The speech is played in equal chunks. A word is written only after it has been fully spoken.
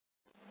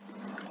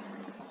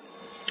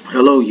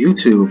Hello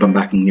YouTube, I'm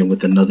back again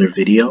with another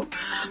video.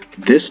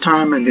 This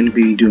time I'm going to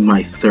be doing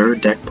my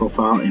third deck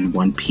profile in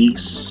one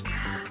piece,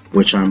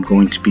 which I'm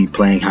going to be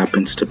playing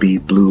happens to be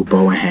blue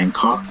Boa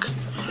Hancock.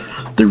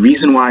 The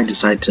reason why I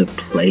decided to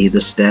play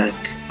this deck,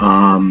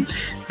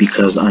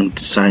 because I'm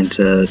deciding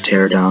to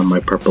tear down my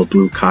purple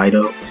blue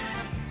Kaido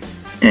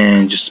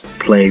and just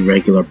play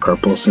regular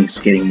purple since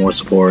getting more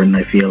support, and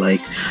I feel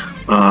like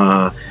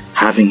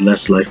having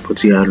less life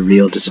puts you at a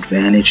real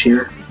disadvantage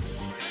here.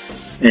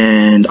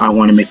 And I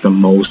want to make the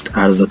most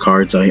out of the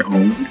cards I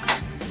own.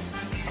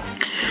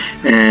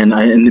 And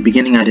in the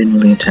beginning I didn't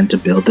really intend to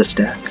build this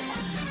deck,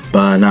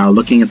 but now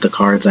looking at the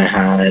cards I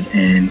had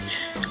and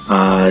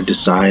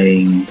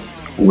deciding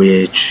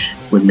which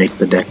would make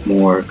the deck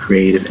more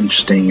creative,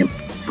 interesting, and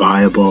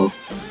viable,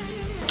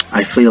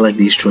 I feel like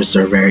these choices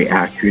are very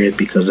accurate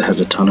because it has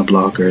a ton of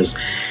blockers.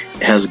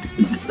 It has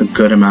a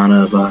good amount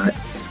of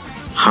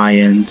high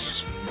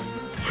ends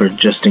for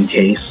just in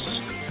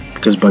case,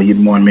 but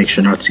you want to make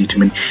sure not to see too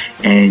many,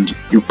 and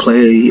you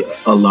play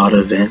a lot of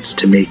events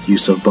to make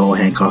use of Boa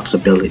Hancock's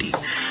ability,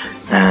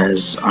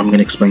 as I'm going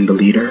to explain the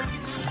leader.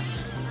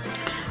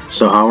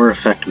 So how our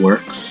effect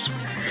works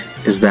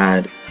is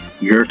that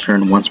your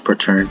turn, once per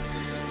turn,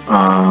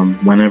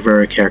 whenever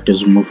a character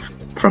is removed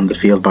from the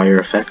field by your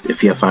effect,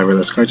 if you have 5 or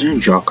less cards, you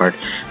draw a card.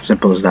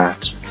 Simple as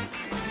that.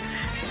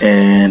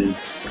 And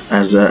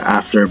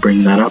after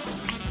bringing that up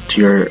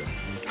to your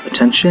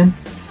attention,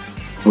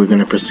 we're going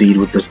to proceed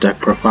with this deck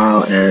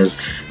profile, as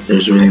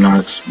there's really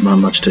not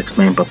much to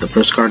explain. But the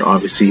first card,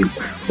 obviously,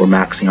 we're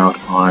maxing out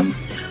on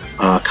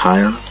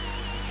Kaya.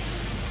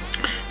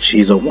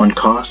 She's a 1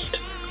 cost.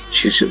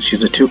 She's a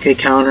 2k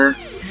counter,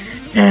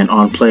 and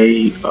on play,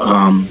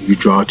 you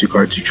draw 2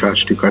 cards, you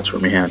trash 2 cards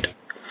from your hand.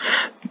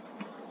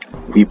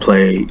 We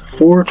play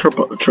 4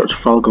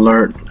 Trafalgar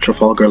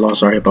Law.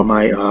 Sorry about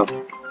my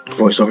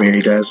voice over here,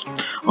 you guys.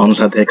 Almost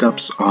had the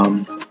hiccups.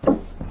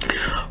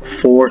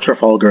 4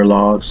 Trafalgar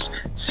Logs,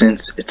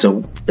 since it's a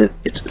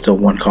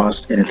 1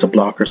 cost and it's a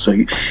blocker, so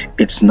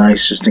it's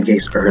nice just in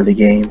case early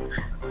game,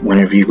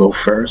 whenever you go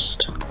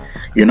first.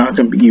 You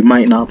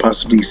might not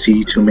possibly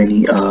see too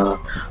many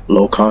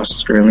low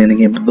costs early in the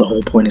game, but the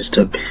whole point is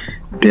to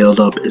build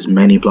up as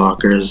many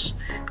blockers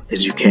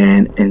as you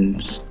can,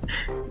 and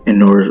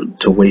in order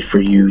to wait for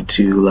you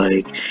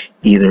to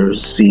either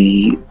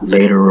see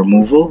later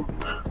removal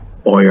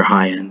or your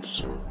high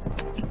ends.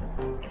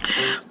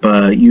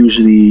 But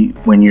usually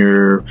when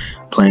you're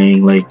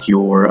playing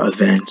your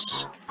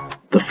events,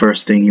 the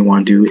first thing you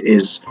want to do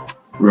is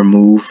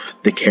remove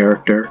the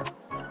character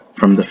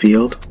from the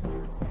field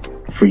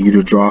for you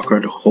to draw a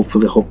card,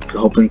 hoping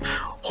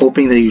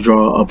that you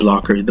draw a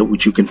blocker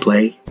which you can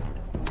play,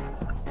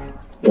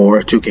 or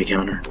a 2k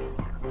counter,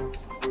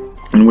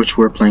 in which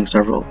we're playing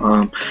several.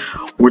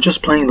 We're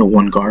just playing the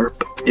 1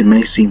 Garp. It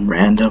may seem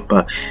random,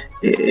 but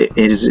it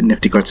is a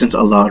nifty card since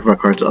a lot of our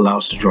cards allow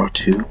us to draw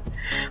 2.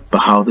 But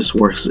how this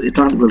works, it's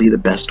not really the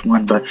best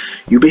one, but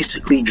you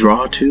basically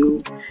draw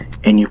 2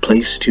 and you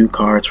place 2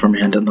 cards from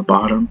your hand on the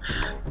bottom,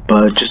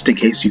 but just in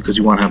case, because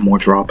you want to have more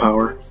draw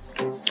power,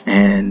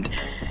 and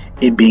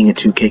it being a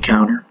 2k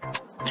counter,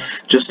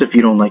 just if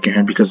you don't like your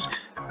hand, because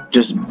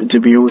just to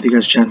be real with you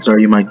guys, chances are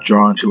you might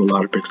draw into a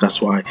lot of picks.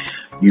 That's why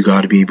you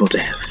got to be able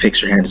to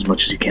fix your hand as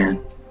much as you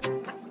can.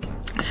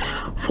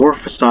 For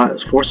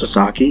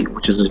Sasaki,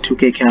 which is a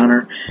 2k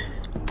counter,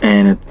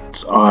 and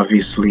it's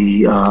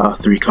obviously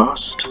 3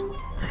 cost.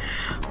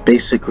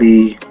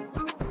 Basically,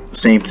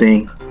 same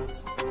thing.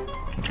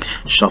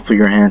 Shuffle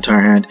your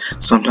entire hand.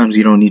 Sometimes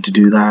you don't need to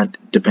do that,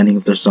 depending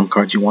if there's some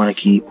cards you want to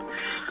keep.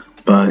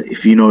 But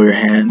if you know your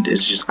hand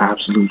is just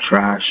absolute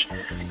trash,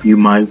 you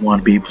might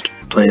want to be able to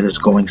play this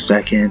going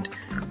second.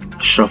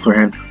 Shuffle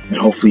your hand, and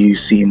hopefully you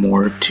see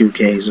more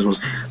 2Ks. It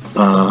was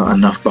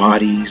enough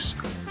bodies,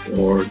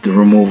 or the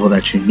removal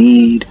that you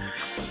need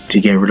to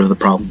get rid of the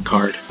problem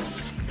card.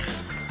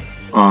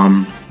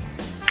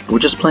 We're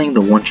just playing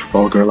the 1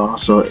 Trafalgar Law,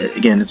 so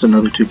again, it's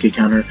another 2k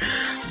counter,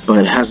 but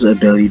it has the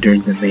ability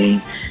during the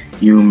main.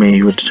 You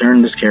may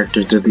return this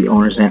character to the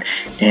owner's hand,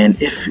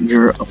 and if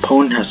your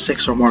opponent has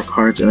 6 or more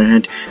cards in their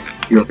hand,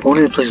 your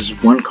opponent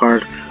places 1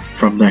 card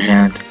from their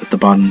hand at the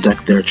bottom of the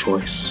deck, their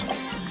choice.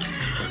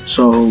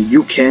 So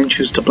you can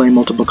choose to play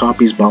multiple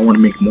copies, but I want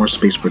to make more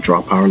space for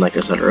draw power, like I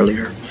said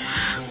earlier.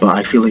 But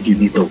I feel like you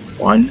need the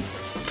 1,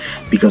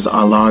 because a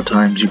lot of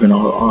times you're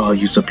gonna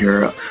use up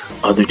your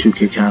other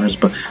 2k counters,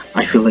 but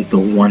I feel like the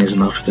 1 is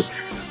enough, because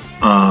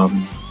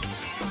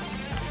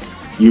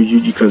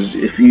because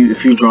if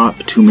you drop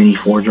too many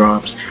 4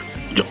 drops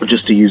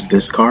just to use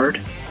this card,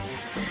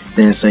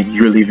 then it's like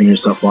you're leaving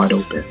yourself wide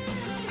open.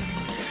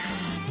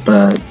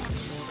 But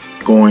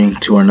going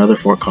to another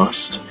 4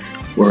 cost,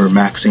 we're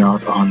maxing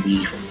out on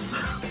the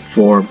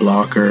 4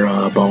 blocker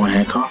Boa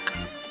Hancock.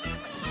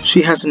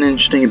 She has an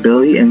interesting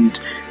ability, and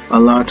a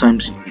lot of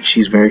times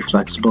she's very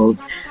flexible.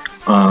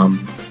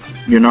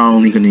 You're not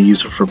only going to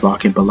use her for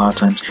blocking, but a lot of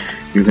times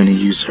you're going to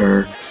use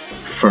her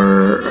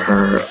for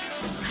her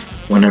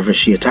whenever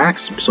she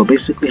attacks. So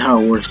basically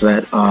how it works is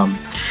that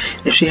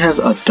if she has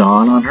a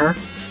Dawn on her,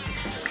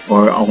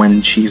 or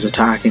when she's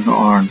attacking or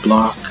on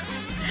block,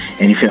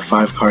 and if you have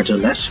 5 cards or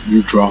less,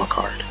 you draw a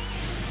card.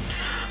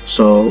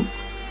 So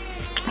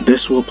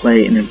this will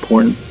play an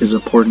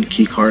important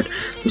key card.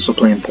 This will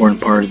play an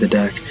important part of the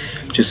deck,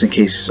 just in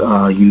case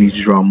you need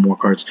to draw more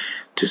cards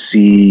to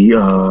see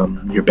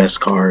your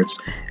best cards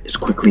as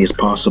quickly as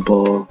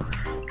possible,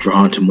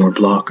 draw into more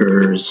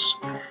blockers.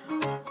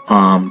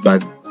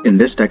 But in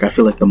this deck, I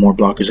feel like the more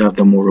blockers you have,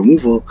 the more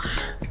removal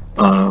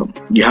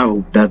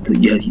you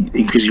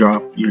increase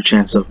your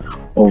chance of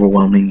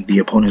overwhelming the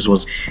opponent, as well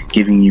as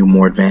giving you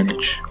more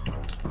advantage.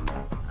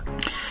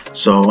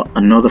 So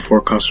another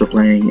 4 cost we're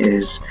playing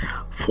is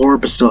 4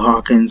 Basil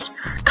Hawkins,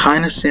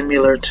 kind of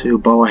similar to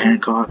Boa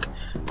Hancock,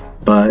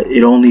 but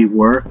it only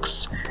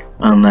works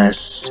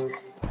unless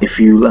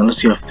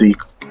you have 3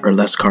 or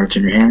less cards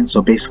in your hand.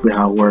 So basically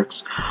how it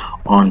works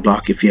on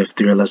block, if you have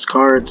 3 or less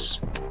cards,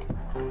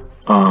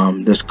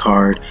 this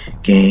card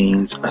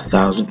gains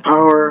 1,000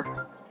 power,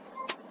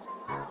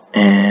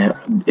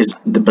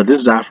 but this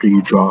is after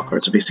you draw a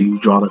card. So basically you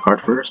draw the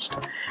card first,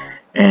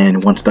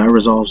 and once that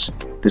resolves,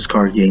 this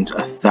card gains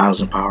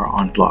 1,000 power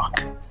on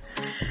block.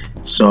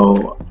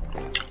 So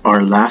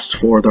our last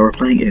 4 that we're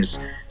playing is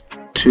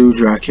 2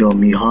 Dracula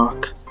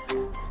Mihawk,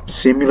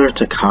 similar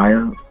to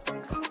Kaya,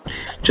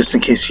 just in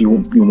case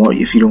you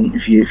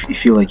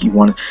feel like you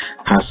want to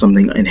have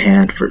something in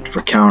hand for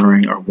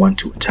countering or one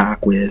to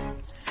attack with.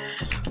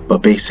 But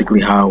basically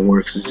how it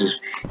works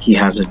is if he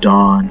has a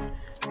Dawn,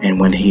 and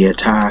when he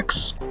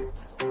attacks,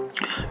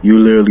 you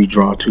literally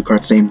draw 2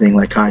 cards. Same thing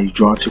like Kaya, you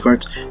draw 2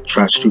 cards,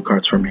 trash 2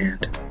 cards from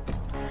hand.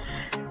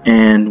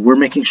 And we're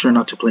making sure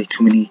not to play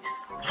too many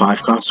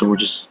 5 costs, so we're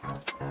just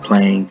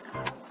playing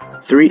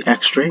 3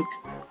 X-Drake.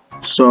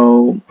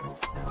 So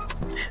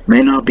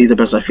may not be the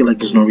best. I feel like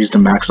there's no reason to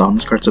max on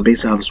this card. So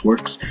basically how this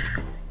works,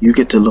 you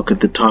get to look at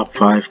the top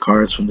 5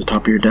 cards from the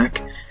top of your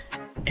deck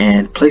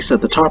and place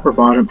at the top or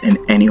bottom in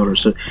any order.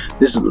 So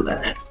this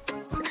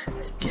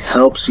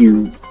helps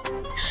you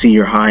see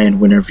your high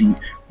end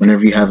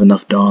whenever you have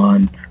enough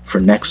Dawn for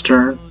next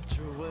turn,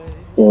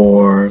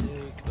 or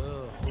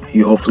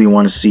you hopefully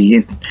want to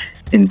see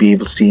and be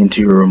able to see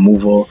into your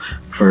removal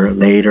for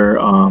later,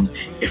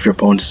 if your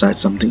opponent decides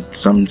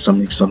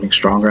something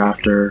stronger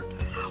after,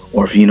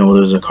 or if you know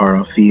there's a card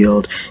on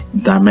field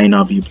that may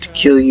not be able to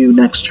kill you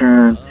next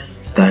turn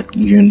that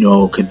you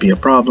know could be a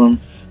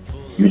problem.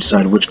 You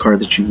decide which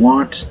card that you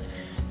want,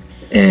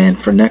 and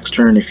for next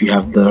turn, if you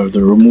have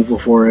the removal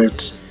for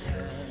it,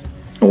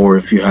 or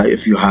if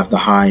you have the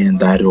high end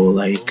that will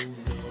like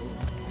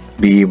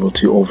be able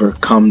to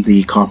overcome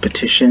the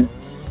competition,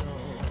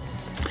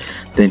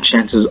 then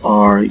chances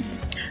are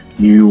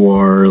you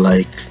are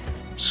like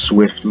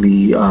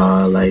swiftly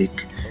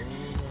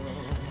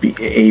be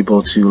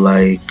able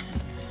to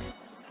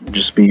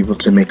just be able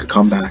to make a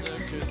comeback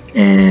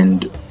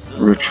and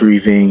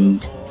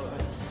retrieving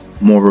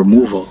more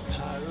removal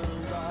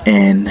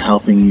and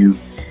helping you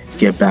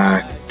get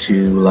back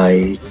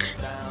to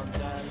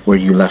where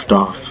you left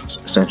off,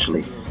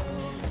 essentially.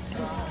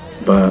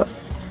 But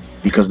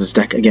because this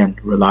deck again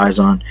relies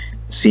on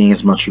seeing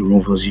as much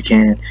removal as you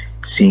can,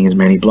 seeing as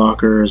many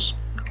blockers,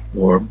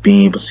 or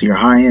being able to see your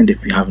high end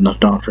if you have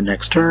enough Dawn for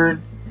next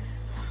turn.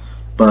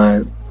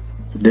 But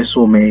this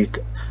will make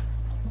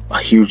a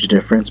huge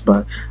difference,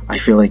 but I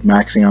feel like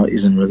maxing out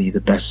isn't really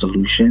the best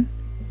solution,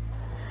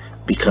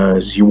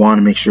 because you want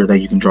to make sure that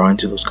you can draw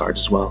into those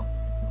cards as well.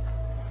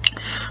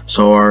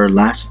 So our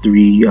last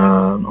 3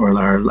 or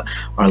our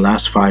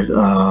last 5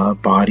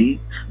 cost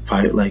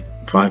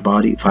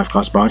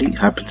body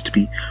happens to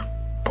be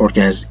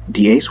Porkaz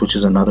the Ace, which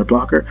is another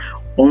blocker.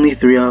 Only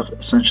 3 of,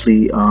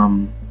 essentially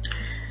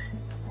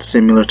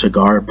similar to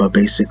Guard, but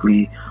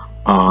basically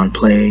on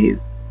play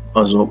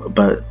as well,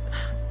 but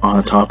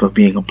on top of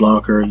being a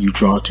blocker, you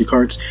draw 2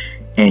 cards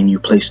and you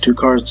place 2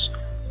 cards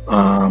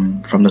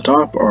from the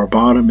top or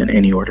bottom in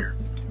any order.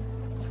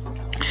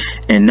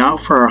 And now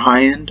for our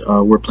high end,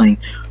 we're playing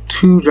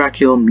 2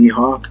 Dracula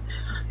Mihawk.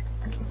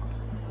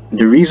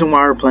 The reason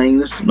why we're playing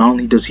this, not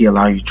only does he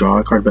allow you to draw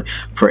a card, but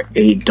for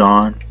 8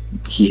 Dawn,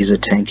 he's a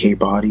 10k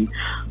body.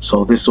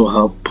 So this will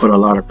help put a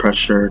lot of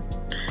pressure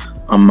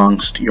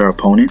amongst your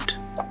opponent,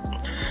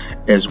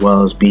 as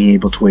well as being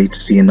able to wait to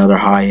see another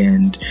high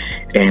end,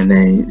 and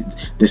then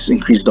this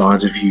increased the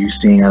odds of you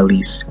seeing at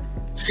least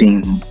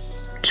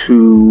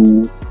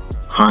 2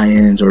 high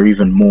ends or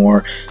even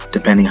more,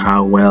 depending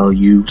how well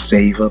you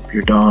save up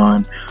your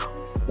Dawn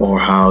or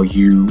how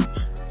you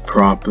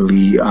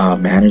properly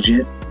manage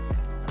it.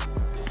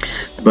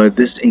 But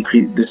this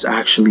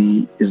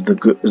actually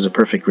is a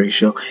perfect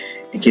ratio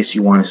in case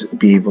you want to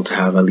be able to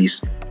have at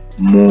least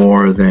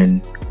more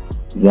than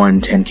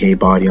one 10k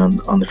body on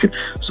the field.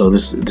 So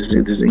this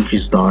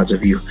increases the odds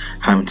of you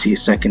having to see a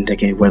second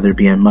 10k, whether it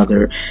be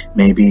another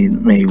maybe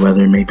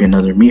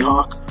another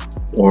Mihawk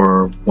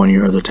or one of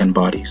your other 10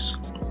 bodies.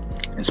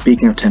 And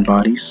speaking of 10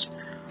 bodies,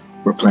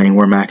 we're not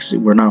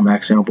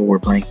maxing out, but we're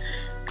playing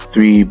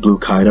 3 Blue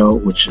Kaido,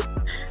 which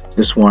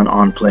this one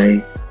on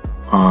play,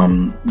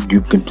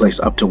 you can place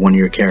up to one of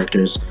your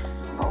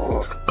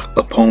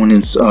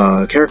opponent's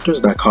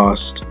characters that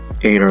cost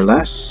 8 or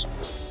less,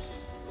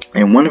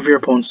 and one of your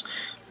opponent's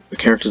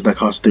characters that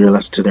cost 3 or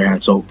less to their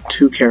hand. So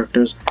 2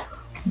 characters,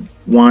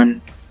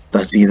 one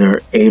that's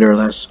either 8 or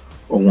less,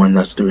 or one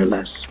that's 3 or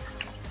less.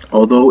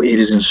 Although it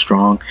isn't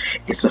strong,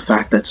 it's the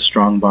fact that it's a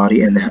strong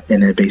body, and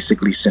it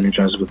basically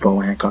synergizes with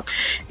Boa Hancock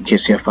in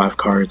case you have 5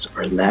 cards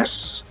or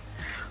less.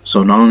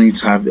 So not only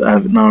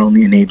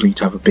enabling you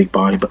to have a big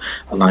body, but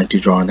allowing you to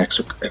draw an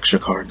extra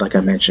card, like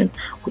I mentioned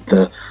with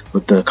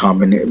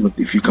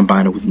if you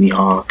combine it with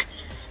Mihawk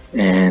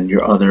and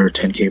your other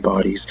 10k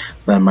bodies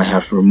that might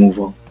have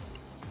removal.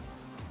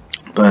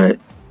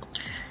 But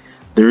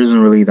there isn't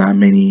really that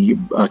many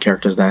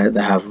characters that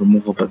have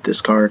removal but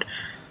this card.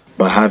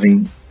 But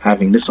having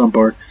this on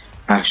board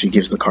actually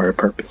gives the card a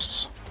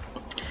purpose.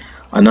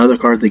 Another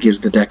card that gives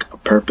the deck a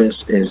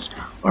purpose is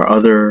our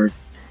other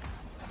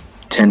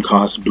 10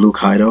 cost Blue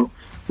Kaido,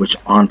 which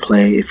on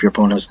play, if your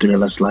opponent has 3 or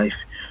less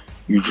life,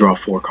 you draw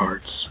 4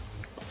 cards.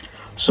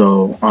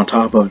 So on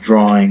top of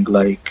drawing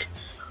like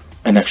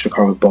an extra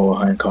card with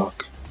Boa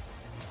Hancock,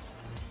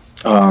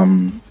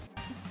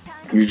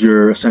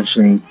 you're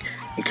essentially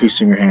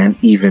increasing your hand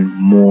even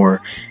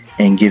more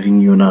and giving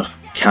you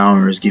enough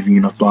counters, giving you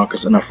enough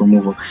blockers, enough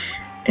removal,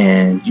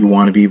 and you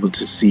want to be able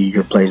to see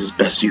your plays as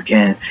best you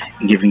can,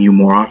 and giving you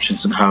more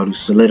options on how to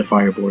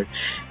solidify your board,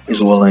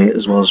 as well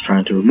as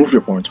trying to remove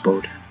your opponent's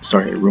board.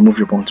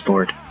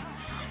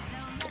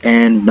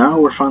 And now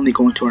we're finally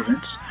going to our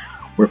events.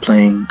 We're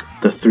playing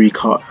three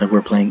copies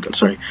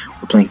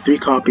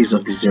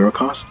of the 0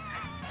 cost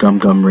Gum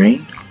Gum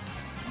Rain.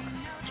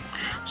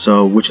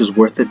 So, which is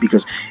worth it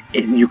because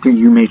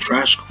you may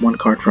trash 1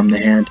 card from the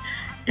hand,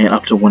 and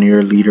up to one of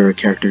your leader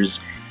characters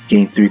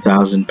gain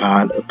 3,000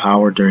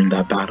 power during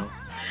that battle.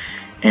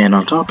 And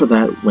on top of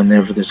that,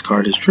 whenever this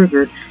card is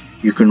triggered,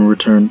 you can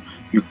return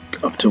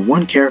up to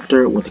 1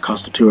 character with a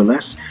cost of 2 or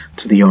less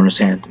to the owner's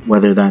hand,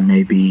 whether that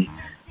may be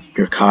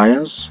your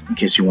Kaya's, in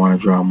case you want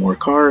to draw more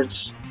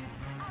cards,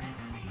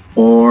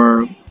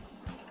 or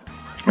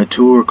a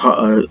 2 or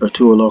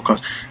low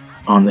cost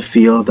on the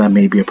field that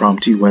may be a problem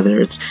to you, whether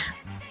it's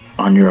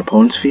on your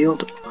opponent's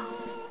field,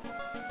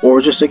 or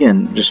just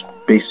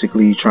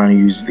basically trying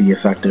to use the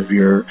effect of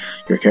your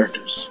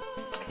characters.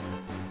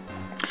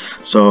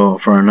 So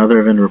for another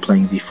event, we're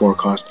playing the 4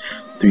 cost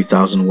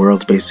 3,000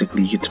 Worlds.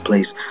 Basically, you get to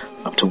place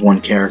up to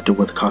 1 character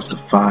with a cost of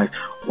 5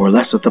 or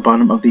less at the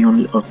bottom of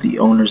the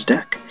owner's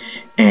deck,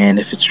 and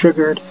if it's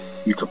triggered,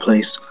 you could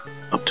place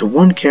up to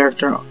 1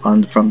 character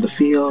from the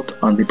field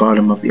on the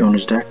bottom of the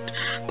owner's deck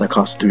that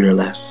costs 3 or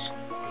less.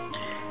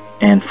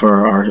 And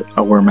for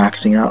we're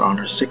maxing out on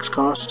our 6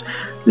 cost.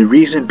 The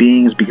reason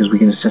being is because we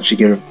can essentially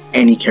get rid of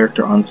any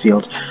character on the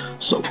field.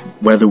 So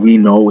whether we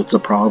know it's a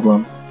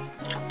problem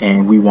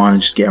and we want to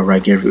just get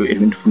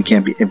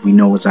if we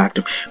know it's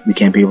active, we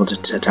can't be able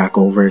to attack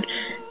over it,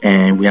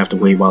 and we have to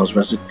wait while it's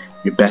rested,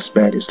 your best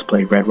bet is to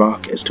play Red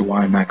Rock, as to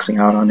why I'm maxing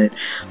out on it.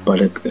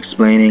 But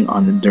explaining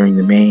during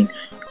the main,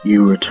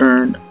 you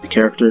return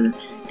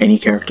any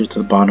character to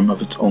the bottom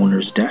of its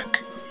owner's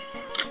deck,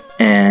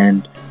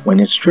 and when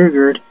it's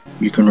triggered,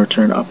 you can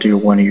return up to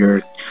one of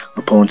your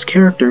opponent's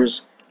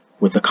characters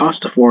with a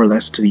cost of 4 or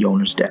less to the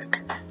owner's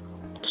deck.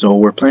 So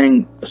we're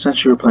playing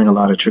a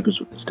lot of triggers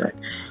with this deck,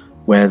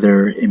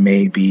 whether it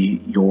may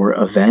be your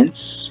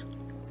events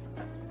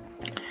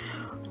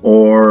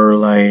or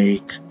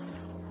like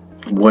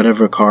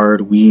whatever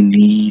card we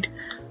need.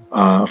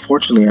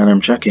 Fortunately, and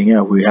I'm checking,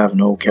 yeah, we have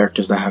no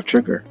characters that have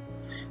trigger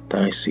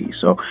that I see.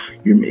 So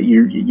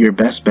your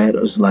best bet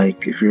is,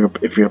 like, if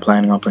you're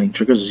planning on playing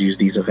triggers, is use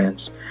these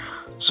events.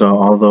 So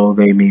although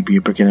they may be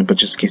a brick in it, but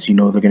just in case you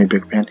know they're going to be a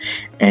brick in,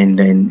 and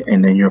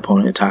then your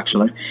opponent attacks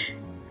your life,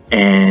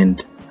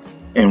 and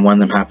one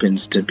of them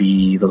happens to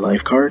be the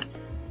life card,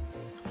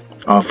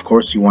 of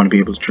course you want to be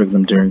able to trigger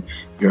them during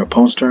your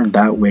opponent's turn.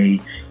 That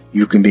way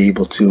you can be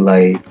able to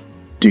like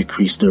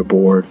decrease their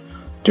board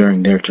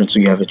during their turn, so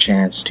you have a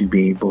chance to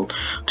be able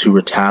to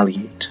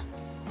retaliate.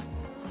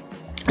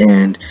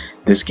 And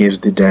this gives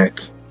the deck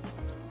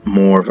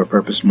more of a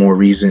purpose, more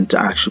reason to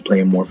actually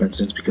play more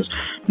offense, because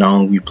not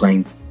only are we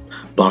playing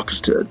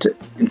blockers to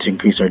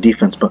increase our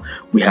defense, but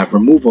we have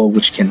removal,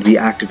 which can be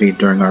activated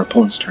during our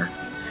opponent's turn.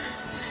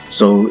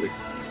 So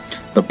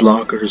the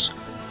blockers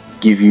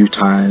give you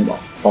time,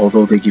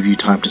 although they give you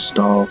time to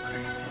stall,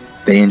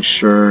 they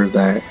ensure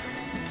that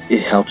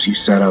it helps you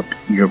set up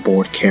your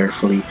board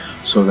carefully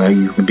so that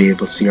you can be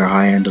able to see our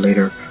high end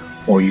later,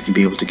 or you can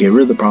be able to get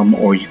rid of the problem,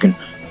 or you can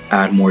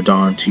add more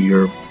Dawn to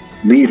your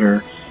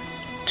leader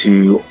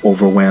to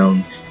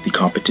overwhelm the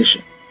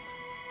competition.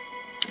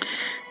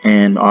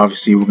 And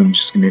obviously we're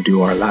just going to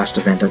do our last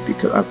event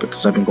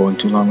because I've been going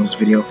too long in this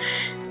video.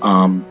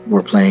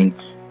 We're playing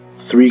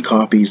 3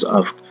 copies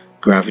of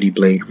Gravity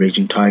Blade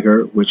Raging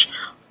Tiger, which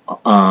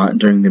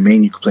during the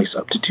main you can place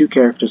up to 2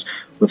 characters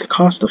with a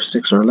cost of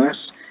 6 or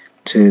less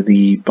to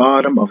the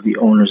bottom of the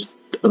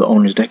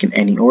owner's deck in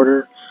any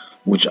order,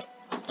 which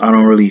I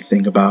don't really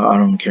think about. I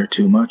don't care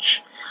too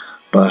much.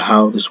 But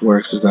how this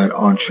works is that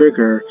on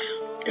trigger,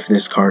 if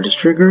this card is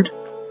triggered,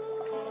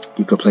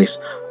 you can place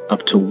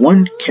up to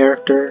 1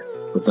 character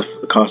with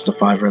a cost of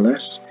 5 or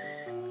less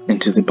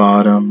into the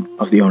bottom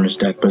of the owner's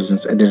deck, but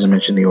it doesn't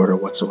mention the order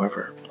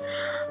whatsoever.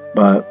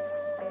 But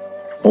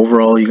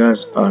overall, you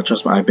guys,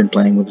 trust me, I've been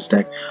playing with this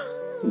deck.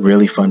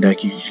 Really fun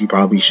deck. You guys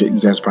probably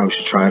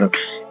should try it out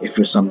if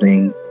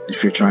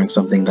you're trying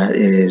something that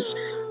is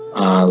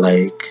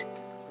like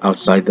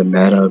outside the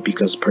meta.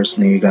 Because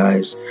personally, you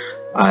guys,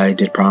 I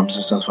did promise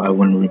myself I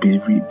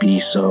wouldn't be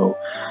so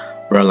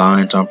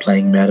reliant on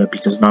playing meta,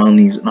 because not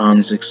only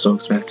is it so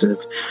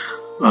expensive,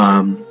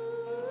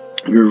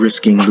 you're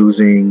risking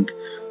losing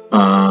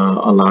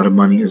a lot of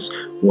money, as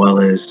well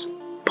as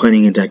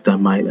putting a deck that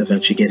might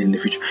eventually get in the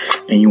future,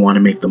 and you want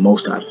to make the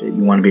most out of it.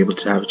 You want to be able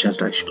to have a chance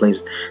to actually play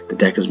the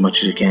deck as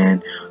much as you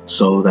can,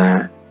 so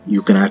that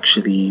you can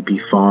actually be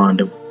fond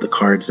of the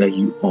cards that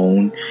you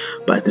own,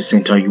 but at the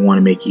same time you want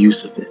to make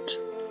use of it.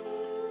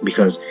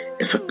 Because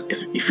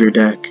if your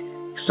deck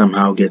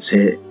somehow gets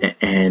hit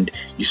and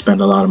you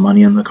spend a lot of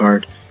money on the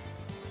card,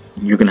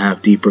 you're gonna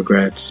have deep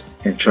regrets.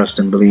 And trust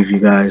and believe, you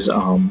guys,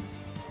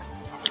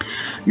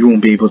 you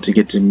won't be able to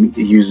get to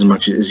use as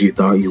much as you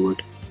thought you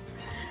would.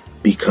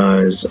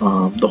 Because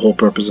the whole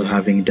purpose of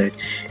having a deck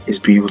is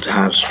to be able to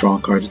have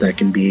strong cards that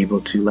can be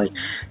able to like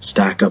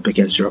stack up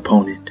against your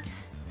opponent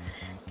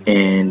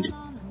and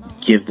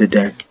give the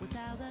deck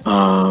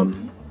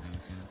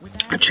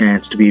a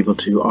chance to be able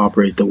to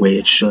operate the way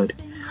it should.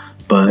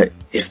 But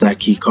if that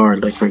key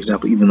card, like for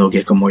example, even though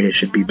Gecko Moria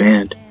should be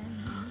banned,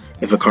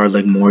 if a card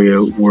like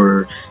Moria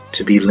were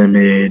to be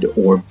limited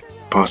or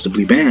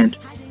possibly banned,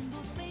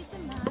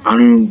 I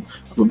don't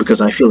know,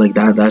 because I feel like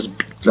that's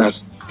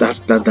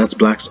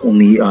Black's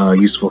only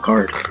useful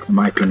card, in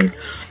my opinion.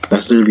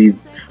 That's literally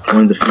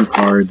one of the few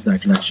cards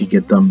that can actually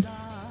get them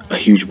a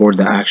huge board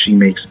that actually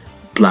makes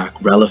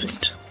Black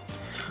relevant.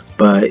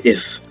 But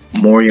if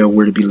Moria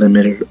were to be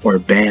limited or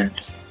banned,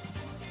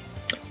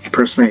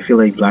 personally I feel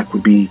like Black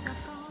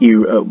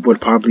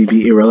would probably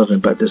be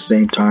irrelevant. But at the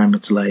same time,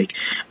 it's like,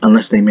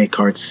 unless they make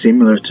cards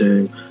similar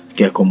to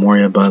Gecko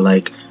Moria, but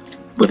like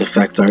with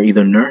effects are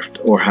either nerfed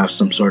or have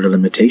some sort of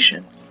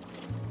limitation.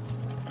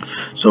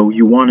 So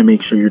you want to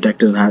make sure your deck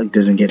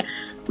doesn't get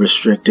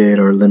restricted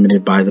or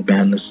limited by the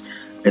ban list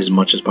as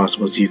much as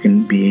possible, so you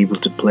can be able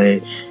to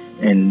play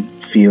and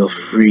feel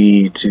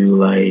free to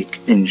like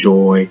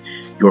enjoy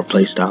your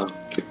playstyle.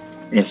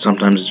 And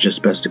sometimes it's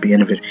just best to be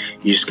innovative.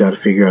 You just got to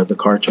figure out the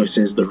card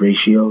choices, the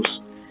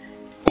ratios,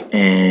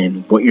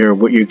 and what your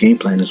game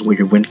plan is, what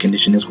your win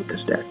condition is with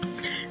this deck.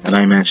 And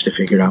I managed to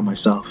figure it out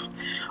myself.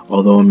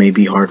 Although it may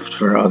be hard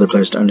for other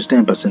players to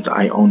understand, but since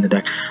I own the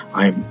deck,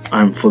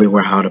 I'm fully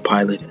aware how to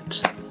pilot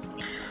it.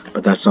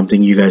 But that's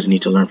something you guys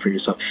need to learn for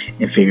yourself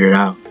and figure it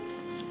out,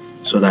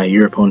 so that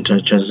your opponent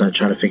doesn't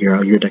try to figure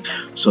out your deck,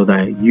 so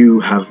that you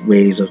have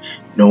ways of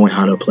knowing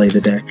how to play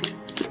the deck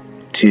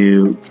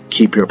to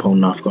keep your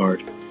opponent off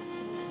guard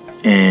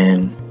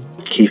and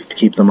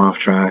keep them off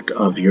track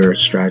of your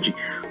strategy,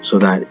 so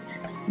that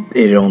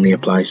it only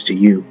applies to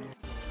you.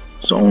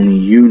 So only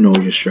you know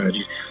your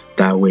strategies.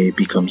 That way it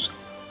becomes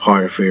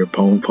harder for your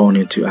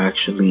opponent to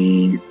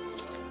actually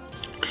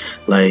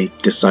like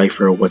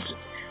decipher what's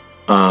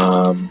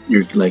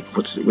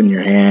what's in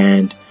your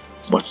hand,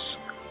 what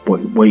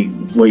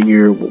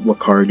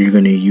card you're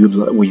gonna use,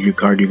 what your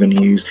card you're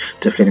gonna use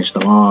to finish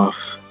them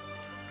off,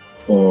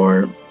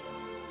 or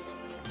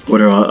what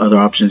are other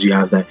options you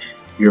have that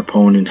your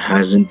opponent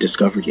hasn't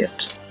discovered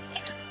yet.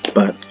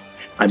 But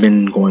I've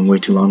been going way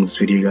too long in this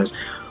video, you guys.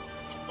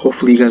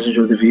 Hopefully you guys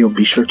enjoyed the video.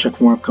 Be sure to check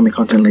for more upcoming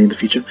content later in the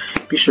future.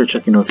 Be sure to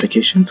check your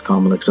notifications,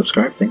 comment, like,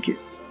 subscribe. Thank you.